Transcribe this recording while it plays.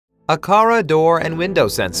Aqara door and window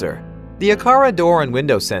sensor. The Aqara door and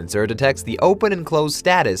window sensor detects the open and closed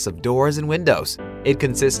status of doors and windows. It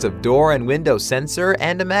consists of door and window sensor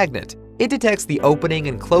and a magnet. It detects the opening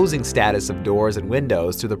and closing status of doors and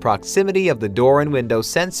windows through the proximity of the door and window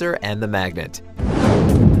sensor and the magnet.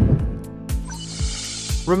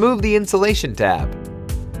 Remove the Installation tab.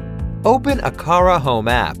 Open Aqara Home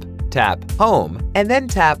app. Tap Home and then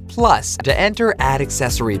tap Plus to enter Add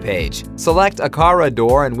Accessory page. Select Aqara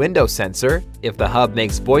door and window sensor if the hub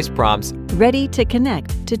makes voice prompts Ready to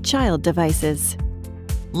connect to child devices.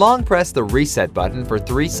 Long press the Reset button for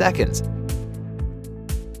 3 seconds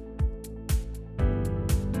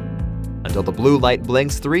until the blue light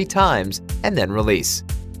blinks 3 times and then release.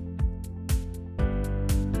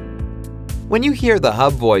 When you hear the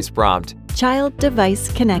hub voice prompt, Child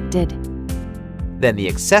device connected, then the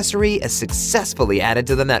accessory is successfully added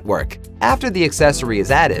to the network. After the accessory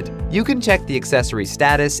is added, you can check the accessory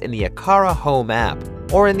status in the Aqara Home app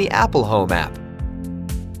or in the Apple Home app.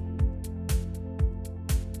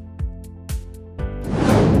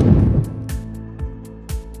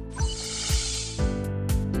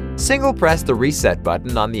 Single press the Reset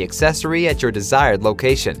button on the accessory at your desired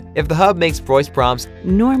location. If the hub makes voice prompts,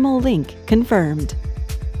 Normal link confirmed,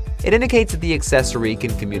 it indicates that the accessory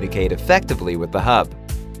can communicate effectively with the hub.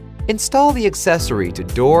 Install the accessory to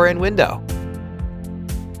door and window.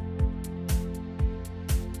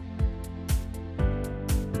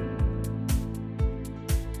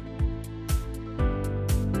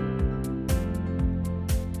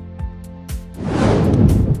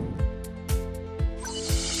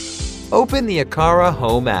 Open the Aqara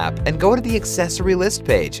Home app and go to the accessory list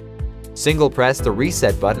page. Single press the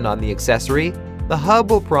Reset button on the accessory. The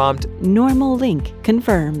hub will prompt Normal link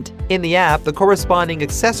confirmed. In the app, the corresponding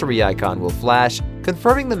accessory icon will flash,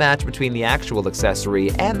 confirming the match between the actual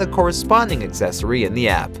accessory and the corresponding accessory in the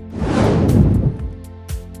app.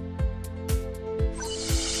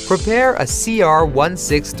 Prepare a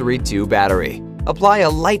CR1632 battery. Apply a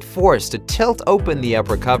light force to tilt open the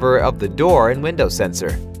upper cover of the door and window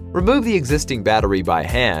sensor. Remove the existing battery by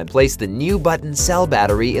hand. Place the new button cell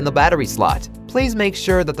battery in the battery slot. Please make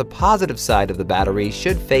sure that the positive side of the battery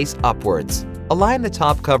should face upwards. Align the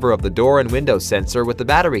top cover of the door and window sensor with the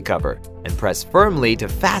battery cover and press firmly to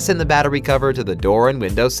fasten the battery cover to the door and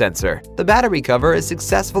window sensor. The battery cover is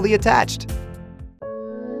successfully attached.